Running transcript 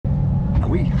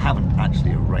we haven't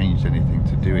actually arranged anything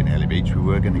to do in Airlie Beach. We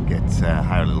were going to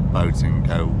hire a little boat and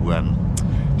go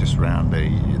just around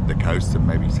the coast and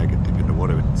maybe take a dip in the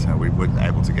water, but we weren't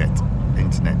able to get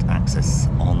internet access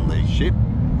on the ship.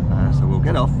 So we'll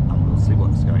get off and we'll see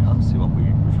what's going on, see what we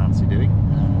fancy doing,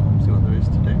 see what there is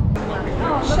to do.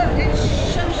 So it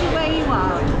shows you where you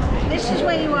are. This is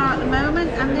where you are at the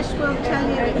moment, and this will tell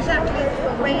you exactly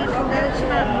where you can go. It's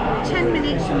about 10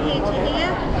 minutes from here to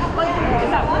here. Or you can,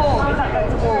 is that walk? Is that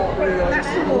going to walk? That's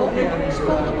the walk. It's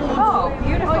called the walk. Oh,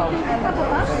 beautiful. Or you can pick up a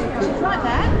bus, which is right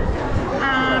there.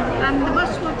 And the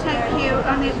bus will take you,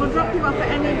 and it will drop you off at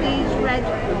any of these red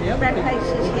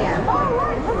places here.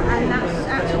 And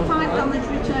that's a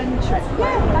 $5 return trip.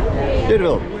 Yeah,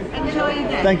 beautiful. Enjoy your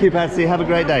day. Thank you, Patsy. Have a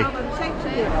great day. Same to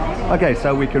you. Okay,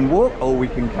 so we can walk or we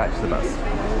can catch the bus.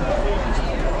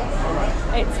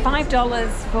 It's $5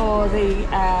 for the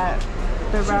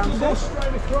round trip.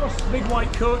 Straight across, big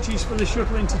white coaches for the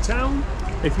shuttle into town.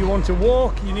 If you want to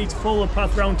walk, you need to follow the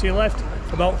path round to your left.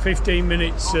 About 15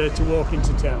 minutes to walk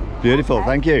into town. Beautiful, okay.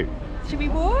 Thank you. Should we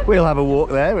walk? We'll have a walk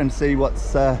there and see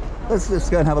what's... let's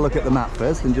go and have a look at the map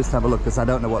first and just have a look, because I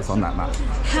don't know what's on that map.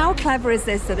 How clever is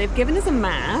this? So they've given us a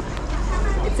map.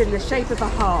 It's in the shape of a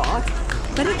heart,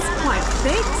 but it's quite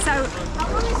big, so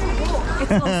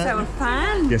it's also a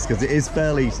fan. Yes, because it is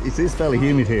fairly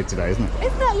humid here today, isn't it?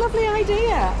 Isn't that a lovely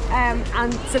idea?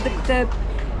 And so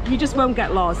you just won't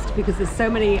get lost, because there's so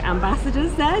many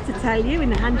ambassadors there to tell you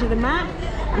and hand you the map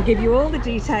and give you all the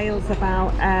details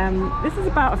about. This is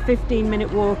about a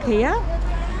 15-minute walk here.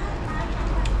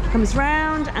 Comes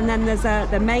round, and then there's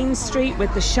the main street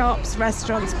with the shops,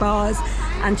 restaurants, bars,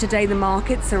 and today the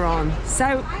markets are on.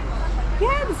 So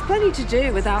yeah, there's plenty to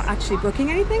do without actually booking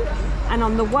anything. And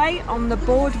on the way on the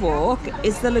boardwalk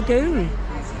is the lagoon,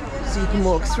 so you can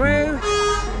walk through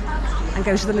and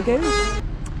go to the lagoon.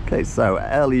 Okay, so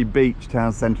Airlie Beach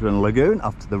Town Centre and Lagoon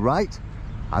off to the right,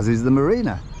 as is the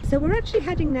marina. So we're actually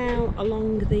heading now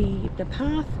along the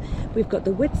path. We've got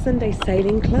the Whitsunday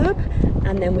Sailing Club,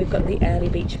 and then we've got the Airlie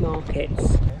Beach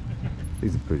markets.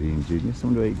 These are pretty ingenious. I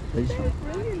wonder where you get these from.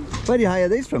 Where do you hire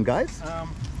these from, guys?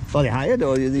 Are they hired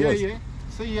or are they yours? Yeah.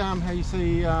 See how you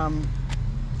see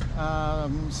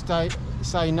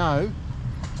say no.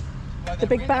 The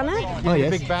big banner? Oh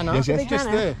yes. The big banner. Yes, yes.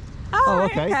 Just there. Oh,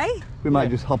 okay. We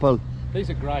might just hop on. These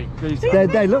are great.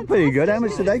 They look pretty good. How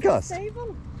much do they cost?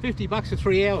 $50 for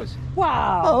 3 hours.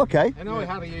 Wow. Oh, okay. And I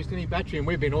hardly used any battery, and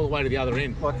we've been all the way to the other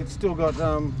end. Like it's still got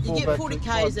you get 40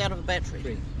 k's out of a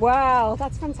battery. Wow,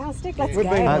 that's fantastic. Let's go.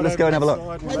 Let's go and have a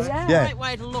look. It's a great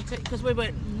way to look at, because we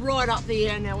went right up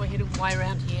there, and now we're heading way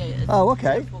around here. It's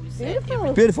okay.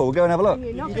 Beautiful. Beautiful. We'll go and have a look.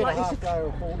 You're not You get a half day or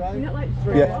a full day. You're not like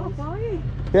 3 hours, are you?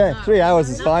 Yeah, 3 hours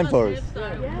is fine for us.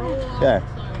 Yeah.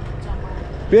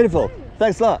 Beautiful.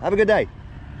 Thanks a lot. Have a good day.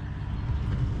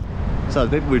 So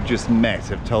the people we've just met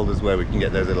have told us where we can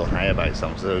get those little hire boats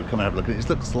on, so come and have a look at it.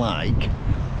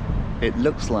 It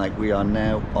looks like we are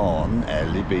now on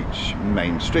Airlie Beach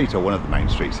Main Street, or one of the main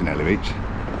streets in Airlie Beach.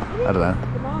 I don't know.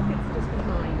 The market's just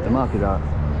behind us. The market are.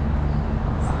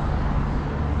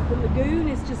 The lagoon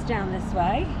is just down this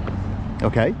way.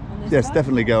 Okay. Yes, side.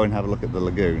 definitely go and have a look at the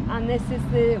lagoon. And this is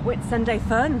the Whitsunday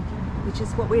Fun, which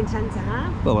is what we intend to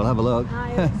have. Well, we'll have a look.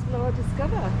 Hire, explore,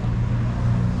 discover.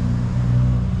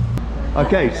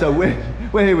 Okay, so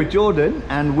we're here with Jordan,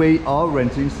 and we are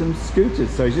renting some scooters.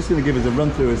 So he's just going to give us a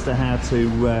run through as to how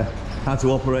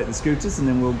to operate the scooters, and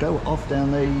then we'll go off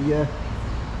down the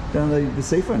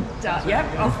seafront.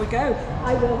 Yep, off we go.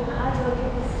 I will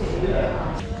give this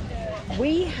to you.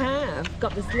 We have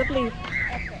got this lovely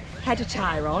head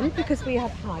attire on because we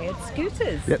have hired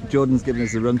scooters. Yep, Jordan's giving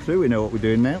us a run through. We know what we're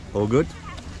doing now. All good.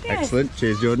 Yes. Excellent.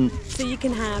 Cheers, Jordan. So you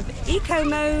can have eco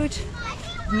mode,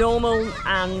 normal,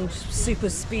 and super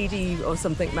speedy or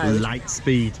something mode. Light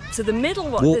speed. So the middle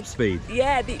one, warp speed.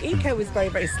 Yeah, the eco is very,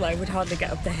 very slow. Would hardly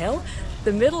get up the hill.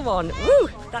 The middle one, woo,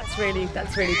 that's really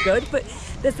good. But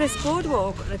there's this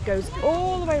boardwalk that goes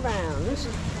all the way around.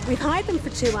 We've hired them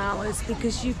for 2 hours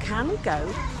because you can go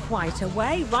quite a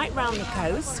way, right round the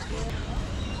coast.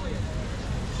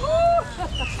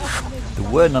 There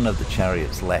were none of the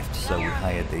chariots left, so we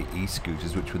hired the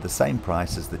eScooters, which were the same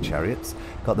price as the chariots.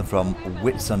 Got them from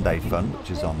Whitsunday Fun,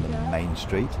 which is on the main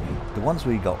street. The ones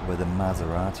we got were the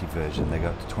Maserati version. They go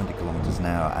up to 20 kilometers an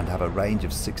hour and have a range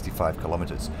of 65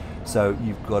 kilometers. So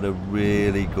you've got a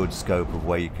really good scope of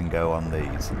where you can go on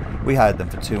these. We hired them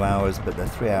for 2 hours, but the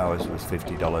 3 hours was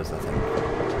 $50, I think.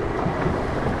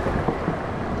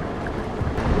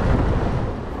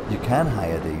 You can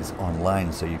hire these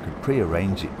online, so you could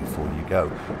pre-arrange it before you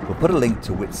go. We'll put a link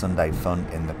to Whitsunday Fun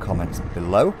in the comments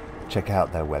below. Check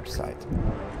out their website.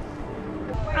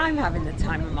 I'm having the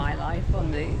time of my life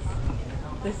on these.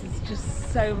 This is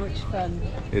just so much fun.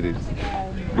 It is.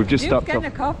 We've just stopped getting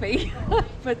off. a coffee,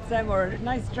 but or a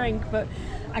nice drink, but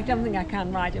I don't think I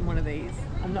can ride in one of these.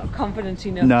 I'm not confident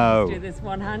enough to do this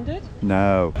one-handed.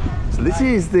 No. So this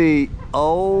is the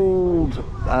old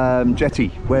jetty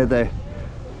where the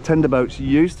tender boats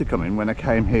used to come in when I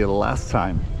came here last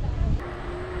time.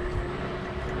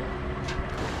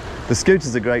 The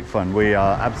scooters are great fun. We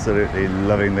are absolutely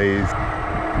loving these.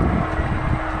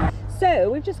 So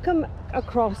we've just come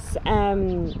across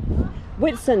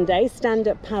Whitsunday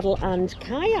stand-up paddle and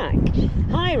kayak.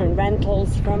 Hire and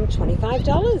rentals from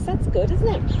 $25. That's good, isn't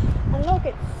it? And look,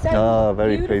 it's so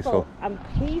very beautiful peaceful and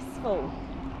peaceful.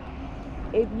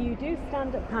 If you do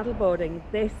stand-up paddleboarding,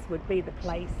 this would be the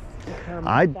place to come.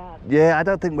 Yeah, I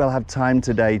don't think we'll have time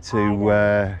today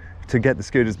to get the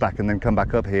scooters back and then come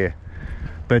back up here.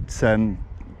 But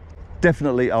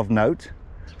definitely of note.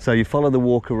 So you follow the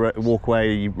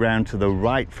walkway round to the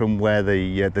right from where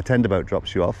the tender boat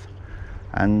drops you off,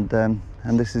 and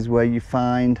this is where you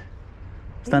find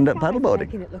stand-up paddleboarding.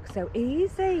 Making it look so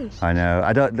easy. I know.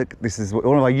 I don't look. This is one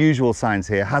of our usual signs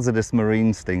here: hazardous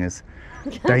marine stingers,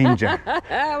 danger.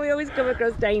 We always come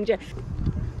across danger.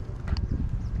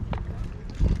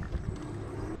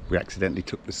 We accidentally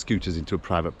took the scooters into a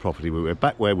private property. We were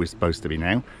back where we're supposed to be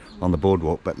now, on the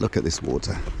boardwalk. But look at this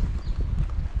water.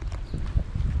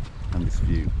 And this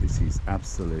view, this is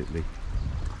absolutely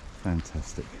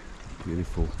fantastic.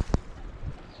 Beautiful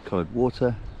coloured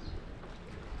water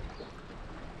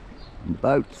and the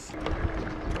boats.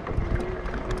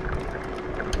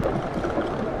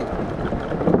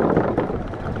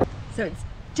 So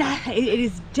it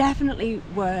is definitely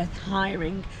worth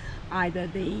hiring either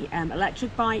the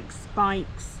electric bikes,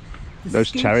 those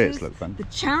scooters. Chariots look fun. The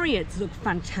chariots look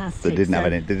fantastic. They didn't have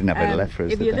any left for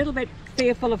us. If you're a little bit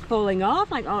fearful of falling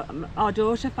off, like our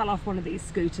daughter fell off one of these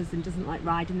scooters and doesn't like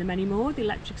riding them anymore, the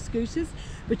electric scooters,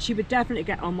 but she would definitely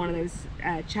get on one of those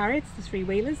chariots, the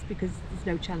three-wheelers, because there's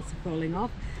no chance of falling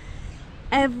off.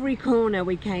 Every corner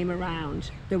we came around,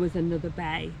 there was another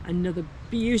bay, another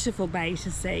beautiful bay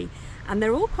to see. And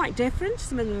they're all quite different.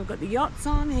 Some of them have got the yachts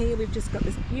on. Here we've just got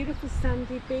this beautiful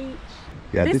sandy beach.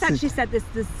 Yeah, this actually said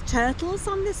there's turtles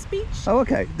on this beach. Oh,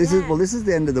 okay. This is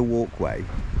the end of the walkway,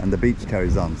 and the beach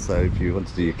carries on. So if you want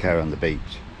to do your carry on the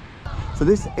beach. So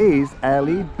this is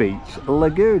Airlie Beach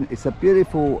Lagoon. It's a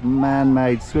beautiful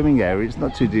man-made swimming area. It's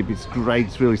not too deep. It's great.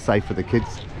 It's really safe for the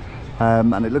kids.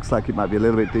 And it looks like it might be a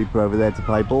little bit deeper over there to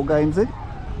play ball games in.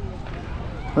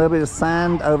 A little bit of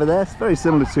sand over there. It's very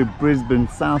similar to Brisbane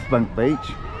South Bank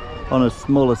Beach on a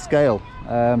smaller scale.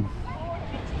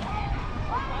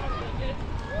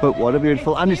 But what a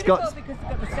beautiful, and it's got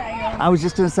the sails. I was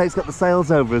just going to say it's got the sails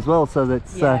over as well, so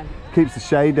that keeps the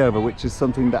shade over, which is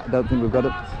something that I don't think we've got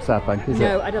at South Bank, is it?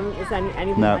 No, I don't think there's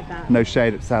anything like that. No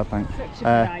shade at South Bank. Such a good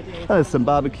idea. There's some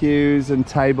barbecues and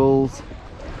tables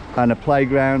and a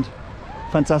playground.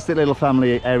 Fantastic little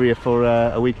family area for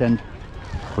a weekend,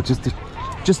 or just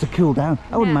to cool down.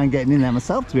 I wouldn't mind getting in there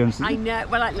myself, to be honest with you. I know.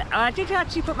 Well, I did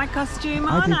actually put my costume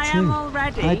on. I am all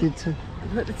ready. I did too.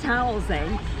 Put the towels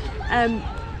in.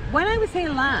 When I was here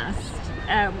last,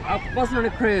 I wasn't on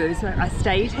a cruise, but I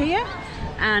stayed here,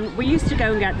 and we used to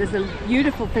go and get, there's a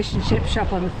beautiful fish and chip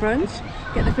shop on the front,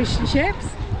 get the fish and chips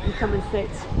and come and sit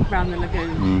around the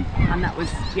lagoon. And that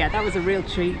was a real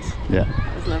treat. Yeah,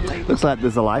 it was lovely. Looks like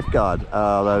there's a lifeguard,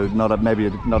 although maybe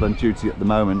not on duty at the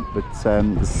moment, but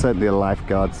there's certainly a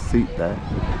lifeguard seat there.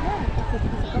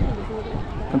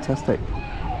 Fantastic.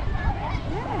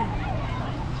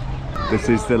 Yeah. This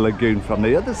is the lagoon from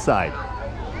the other side.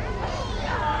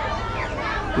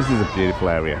 This is a beautiful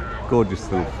area, gorgeous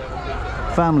little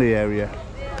family area.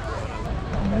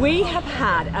 We have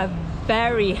had a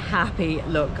very happy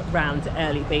look round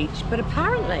Airlie Beach, but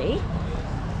apparently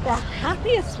the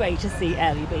happiest way to see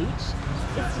Airlie Beach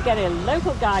is to get a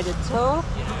local guided tour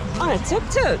on a Tuk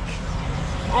Tuk.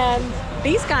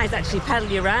 These guys actually pedal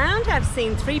you around. I've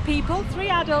seen 3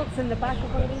 adults in the back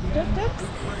of one of these Tuk Tuks,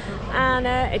 and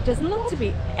it doesn't look to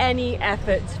be any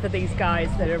effort for these guys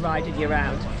that are riding you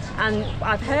around. And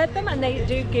I've heard them, and they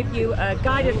do give you a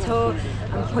guided tour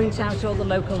and point out all the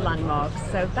local landmarks.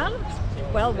 So that looks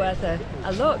well worth a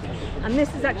look. And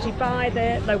this is actually by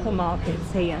the local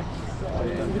markets here.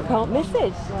 You can't miss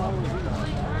it.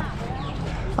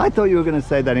 I thought you were going to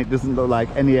say that it doesn't look like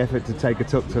any effort to take a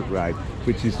tuk-tuk ride,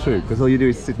 which is true, because all you do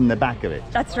is sit in the back of it.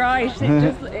 That's right.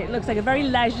 It looks like a very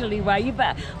leisurely way.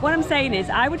 But what I'm saying is,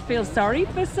 I would feel sorry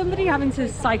for somebody having to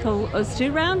cycle us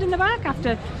 2 round in the back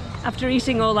after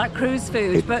eating all that cruise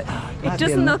food, but it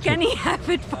doesn't look any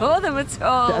effort for them at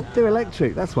all. They're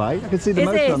electric, that's why. I can see the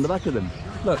motor on the back of them.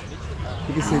 Look.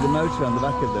 You can see the motor on the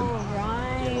back of them.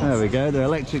 Right. There we go, they're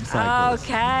electric cycles.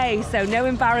 Okay, so no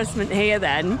embarrassment here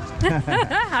then.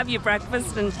 Have your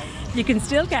breakfast and you can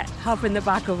still hop in the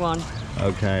back of one.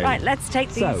 Okay. Right, let's take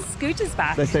these scooters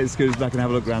back. Let's take the scooters back and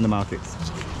have a look around the markets.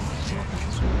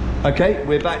 Okay,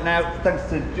 we're back now. Thanks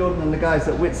to Jordan and the guys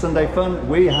at Whitsunday Fun.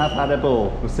 We have had a ball.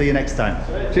 We'll see you next time.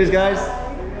 Cheers, guys.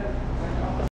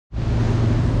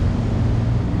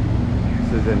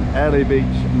 This is in Airlie Beach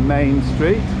Main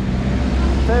Street.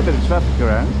 Fair bit of traffic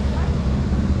around.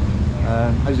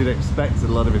 As you'd expect, a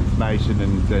lot of information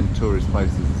and tourist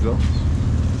places as well.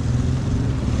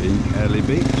 In Airlie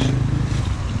Beach.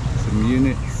 Some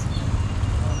units,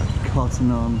 a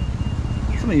Cotton On,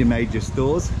 some of your major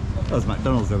stores. There's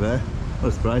McDonald's over there. What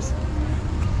a surprise.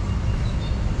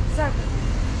 So,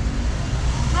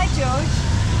 hi George.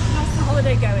 How's the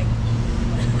holiday going?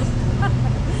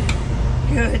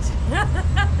 Good.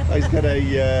 Oh, he's got a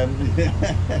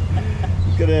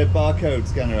he's got a barcode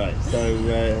scanner, right? So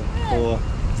for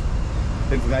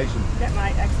information. Get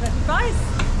my expert advice.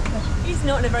 He's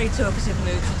not in a very talkative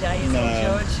mood today, is he,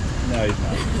 George? No, he's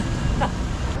not.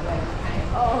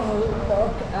 Oh,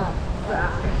 look at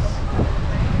that.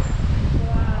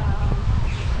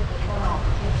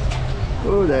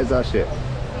 Oh, there's our ship.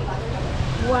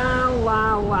 Wow,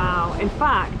 wow, wow. In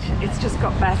fact, it's just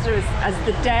got better as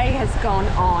the day has gone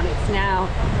on. It's now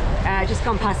just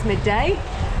gone past midday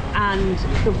and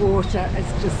the water has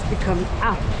just become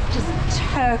just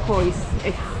turquoise.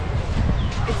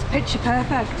 It's picture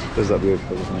perfect. Does that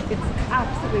beautiful, isn't it? It's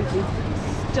absolutely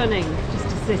stunning just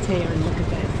to sit here and look at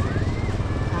this.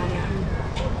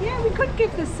 Yeah, we could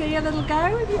give the sea a little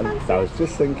go if you fancy. I was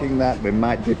just thinking that we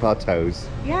might dip our toes.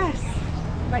 Yes.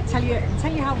 Might tell you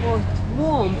how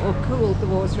warm or cool the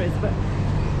water is, but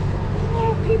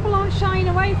people aren't shying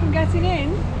away from getting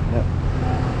in. Yep.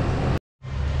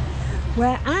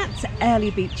 We're at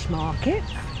Airlie Beach Market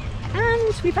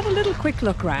and we've had a little quick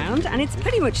look around, and it's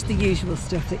pretty much the usual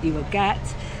stuff that you will get.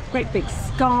 Great big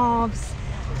scarves,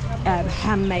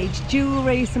 handmade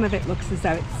jewellery. Some of it looks as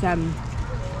though it's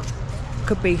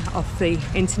could be off the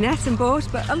internet and bought,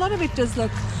 but a lot of it does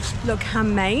look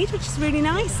handmade, which is really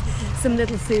nice. Some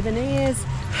little souvenirs,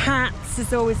 hats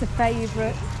is always a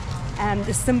favourite.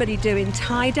 There's somebody doing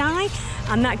tie-dye,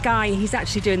 and that guy, he's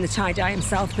actually doing the tie-dye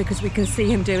himself because we can see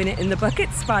him doing it in the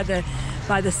buckets by the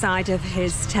side of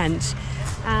his tent.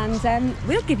 And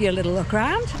we'll give you a little look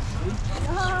around.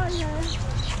 Oh, yeah.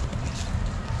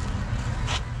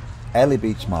 Airlie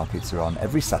Beach markets are on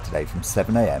every Saturday from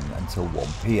 7 AM until 1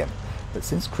 PM. But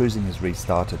since cruising has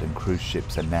restarted and cruise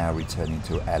ships are now returning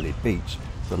to Airlie Beach,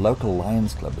 the local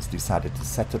Lions Club has decided to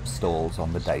set up stalls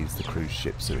on the days the cruise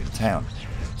ships are in town.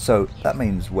 So that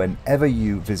means whenever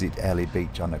you visit Airlie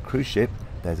Beach on a cruise ship,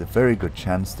 there's a very good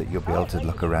chance that you'll be able to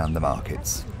look around the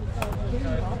markets.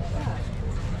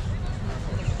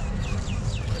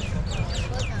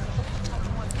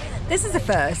 This is a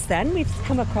first then. We've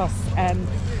come across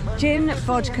gin,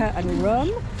 vodka and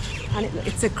rum, and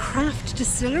it's a craft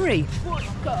distillery.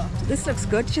 This looks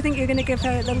good. Do you think you're going to give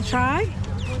her a little try?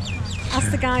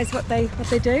 Ask the guys what they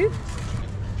do.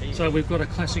 So we've got a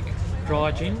classic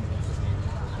dry gin.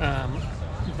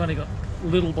 We've only got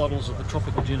little bottles of the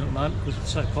tropical gin at the moment because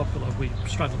it's so popular. We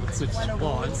struggle with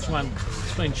supply. It's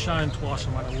been shown twice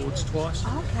and won awards twice.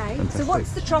 Okay. So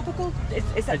what's the tropical?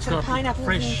 Is that sort of pineapple?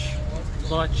 Fresh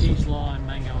lychees, lime,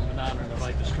 mango and banana and a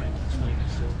vapor stream.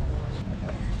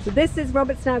 So this is,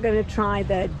 Robert's now going to try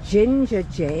the ginger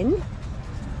gin.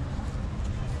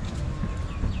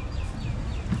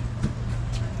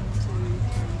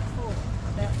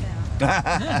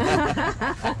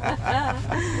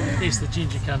 Yes, the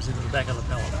ginger comes into the back of the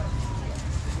pallet.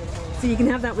 So you can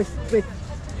have that with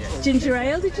ginger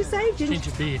ale, did you say?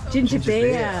 Ginger beer. Ginger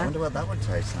beer. I wonder what that would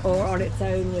taste like. Or on its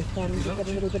own with you've got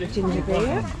a little bit of ginger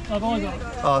beer. I've only got...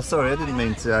 Oh, sorry, I didn't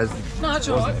mean to. No, it's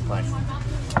all right.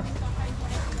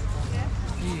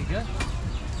 Here you go.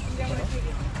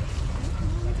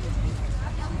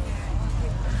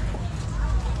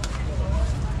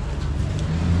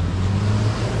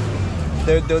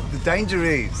 The danger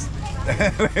is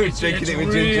we're drinking it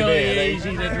with really ginger beer.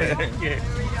 Easy to drink.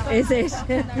 Yeah. Is it?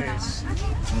 Yes.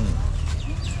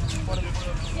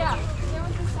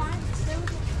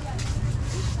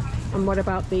 And what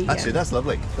about the? Actually, that's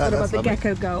lovely. What about the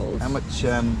Gecko Gold? How much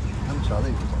are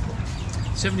these?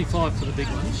 75 for the big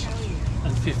ones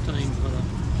and 15 for the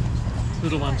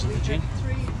little ones in the gin.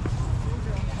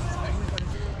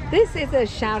 This is a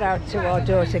shout out to our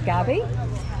daughter Gabby,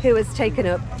 who has taken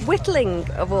up whittling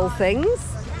of all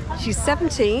things. She's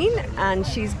 17 and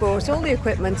she's bought all the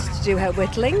equipment to do her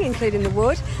whittling, including the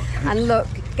wood. And look,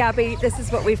 Gabby, this is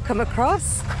what we've come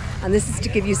across. And this is to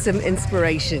give you some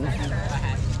inspiration.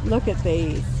 Look at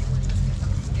these.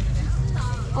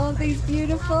 Aren't these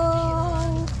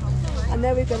beautiful? And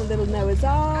there we've got a little Noah's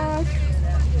Ark.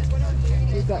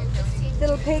 We've got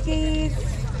little piggies,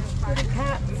 little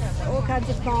cats, all kinds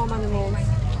of farm animals.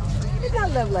 Isn't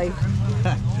that lovely?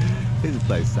 Here's a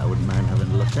place I wouldn't mind having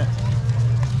a look at.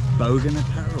 Bogan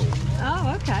apparel.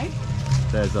 Oh, okay.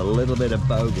 There's a little bit of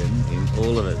Bogan in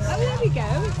all of it. Oh, there we go.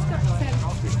 It's got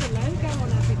the logo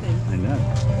on everything. I know.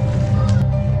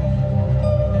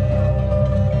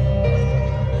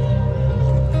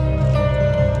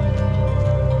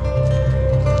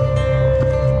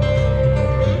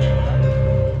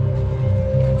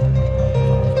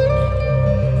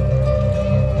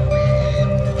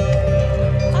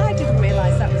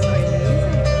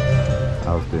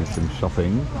 Doing some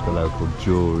shopping at the local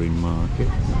jewellery market.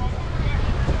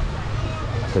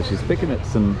 So she's picking up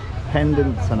some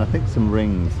pendants and I think some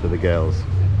rings for the girls.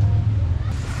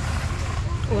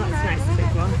 Oh, that's nice, the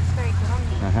big one.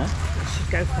 Uh-huh. That should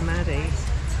go for Maddie.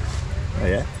 Oh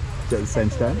yeah? Is that the same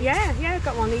stone? Yeah, I've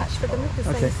got one each for them with the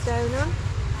same stone on.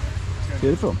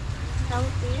 Beautiful.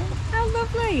 How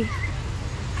lovely.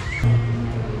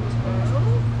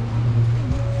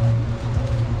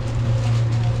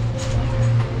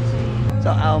 So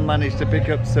Al managed to pick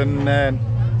up some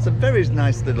very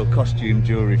nice little costume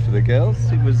jewellery for the girls.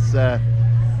 It was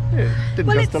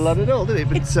didn't cost a lot at all, did it?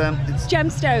 But it's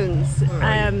gemstones.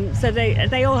 So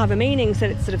they all have a meaning. So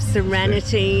it's sort of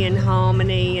serenity and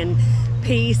harmony and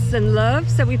peace and love.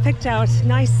 So we picked out a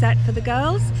nice set for the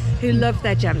girls who love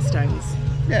their gemstones.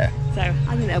 Yeah. So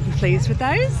I think they'll be pleased with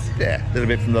those. Yeah, a little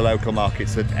bit from the local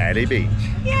markets at Airlie Beach.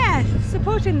 Yeah,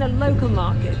 supporting the local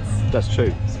markets. That's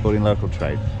true, supporting local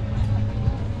trade.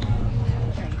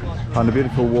 On a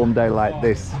beautiful warm day like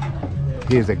this,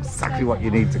 here's exactly what you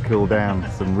need to cool down.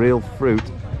 Some real fruit,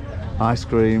 ice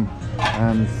cream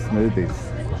and smoothies.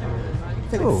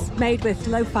 So it's made with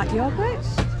low-fat yogurt.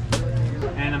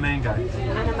 And a mango.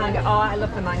 And a mango. Oh, I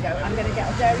love the mango. I'm going to get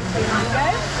a dairy-free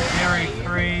mango.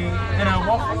 Dairy-free in a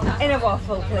waffle? In a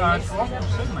waffle, please.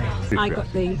 Certainly. I got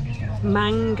the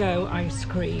mango ice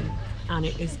cream and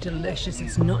it is delicious.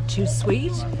 It's not too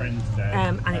sweet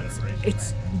and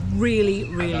it's really,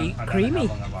 really creamy,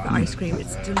 the ice cream.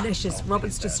 It's delicious.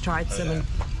 Robert's just tried some and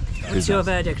what's your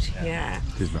verdict? Yeah.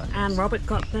 And Robert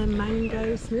got the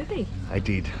mango smoothie. I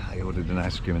did. I ordered an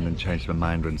ice cream and then changed my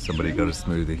mind when somebody got a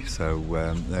smoothie. So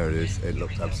there it is. It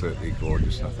looks absolutely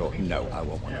gorgeous. And I thought, no, I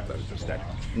want one of those instead.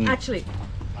 Actually,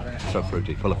 so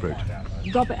fruity, full of fruit.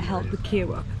 Robert helped the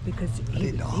queue up because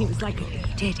he was like,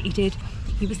 he did.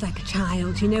 He was like a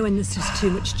child, you know, when there's just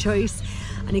too much choice.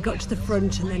 And he got to the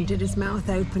front and then did his mouth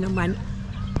open and went,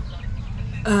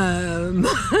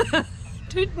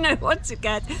 didn't know what to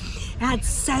get. It had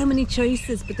so many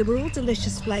choices, but they were all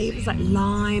delicious flavours like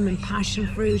lime and passion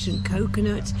fruit and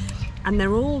coconut. And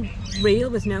they're all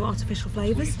real with no artificial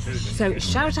flavours. So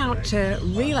shout out to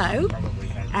Relo.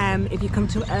 If you come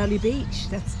to Airlie Beach,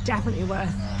 that's definitely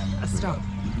worth a stop.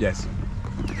 Yes.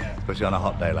 Especially on a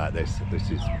hot day like this.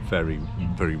 This is very,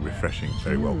 very refreshing,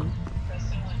 very welcome.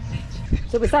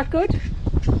 So was that good?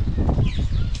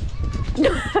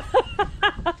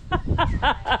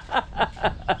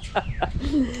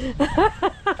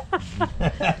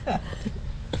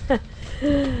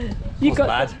 You got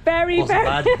bad. very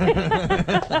bad.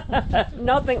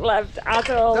 Nothing left at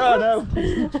all. No.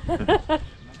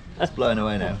 It's blown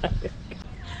away now.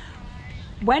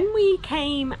 When we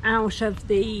came out of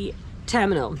the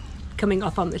terminal, coming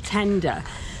off on the tender,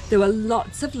 there were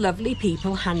lots of lovely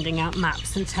people handing out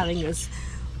maps and telling us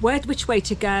which way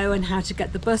to go and how to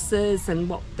get the buses and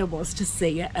what there was to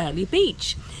see at Airlie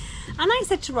Beach. And I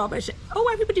said to Robert, oh,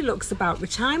 everybody looks about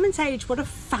retirement age. What a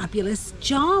fabulous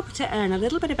job to earn a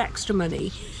little bit of extra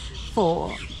money for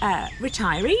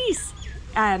retirees.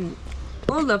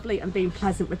 All lovely and being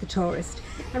pleasant with the tourist.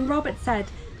 And Robert said,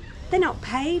 they're not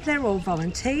paid, they're all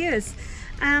volunteers.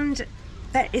 And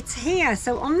that it's here.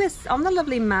 So on the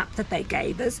lovely map that they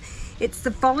gave us, it's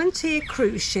the volunteer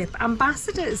cruise ship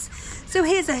ambassadors. So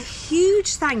here's a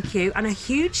huge thank you and a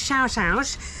huge shout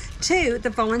out to the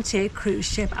volunteer cruise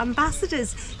ship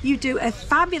ambassadors. You do a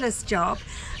fabulous job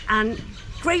and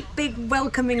great big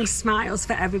welcoming smiles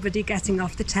for everybody getting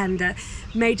off the tender.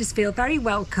 Made us feel very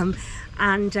welcome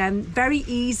and very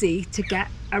easy to get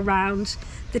around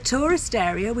the tourist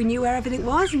area. We knew where everything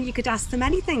was and you could ask them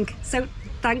anything. So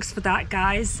thanks for that,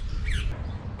 guys.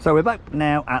 So we're back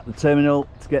now at the terminal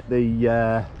to get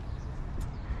the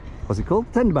what's it called?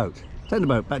 Tender boat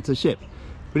back to the ship.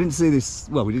 We didn't see this,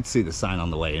 well, we did see the sign on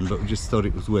the way in, but we just thought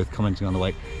it was worth commenting on the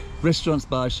way. Restaurants,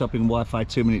 bars, shopping, Wi-Fi,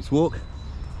 2 minutes walk.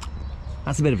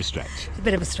 That's a bit of a stretch. It's a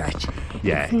bit of a stretch.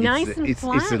 Yeah, it's nice and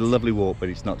flat. It's a lovely walk, but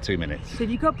it's not 2 minutes. So if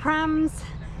you've got prams,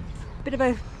 a bit of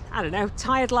a, I don't know,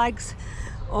 tired legs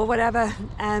or whatever,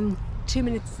 2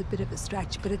 minutes is a bit of a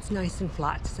stretch, but it's nice and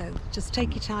flat. So just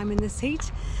take your time in this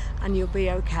heat and you'll be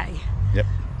okay. Yep.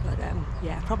 But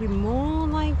yeah, probably more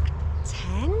like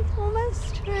 10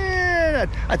 almost. Yeah,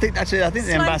 I think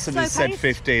the ambassadors said pace.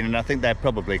 15, and I think they're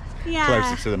probably Yeah.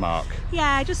 closer to the mark.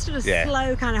 Yeah, just at a Yeah.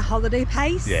 slow kind of holiday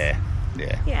pace. Yeah.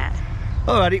 Yeah.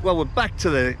 Alrighty, well, we're back to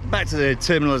the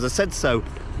terminal, as I said, so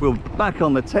we're back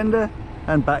on the tender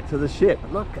and back to the ship.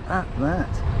 Look at that.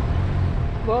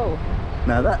 Whoa.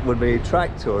 Now that would be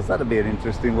track tours. That'd be an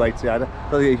interesting way to, I don't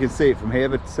think you can see it from here,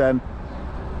 but that'd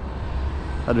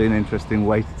be an interesting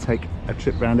way to take a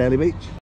trip around Airlie Beach.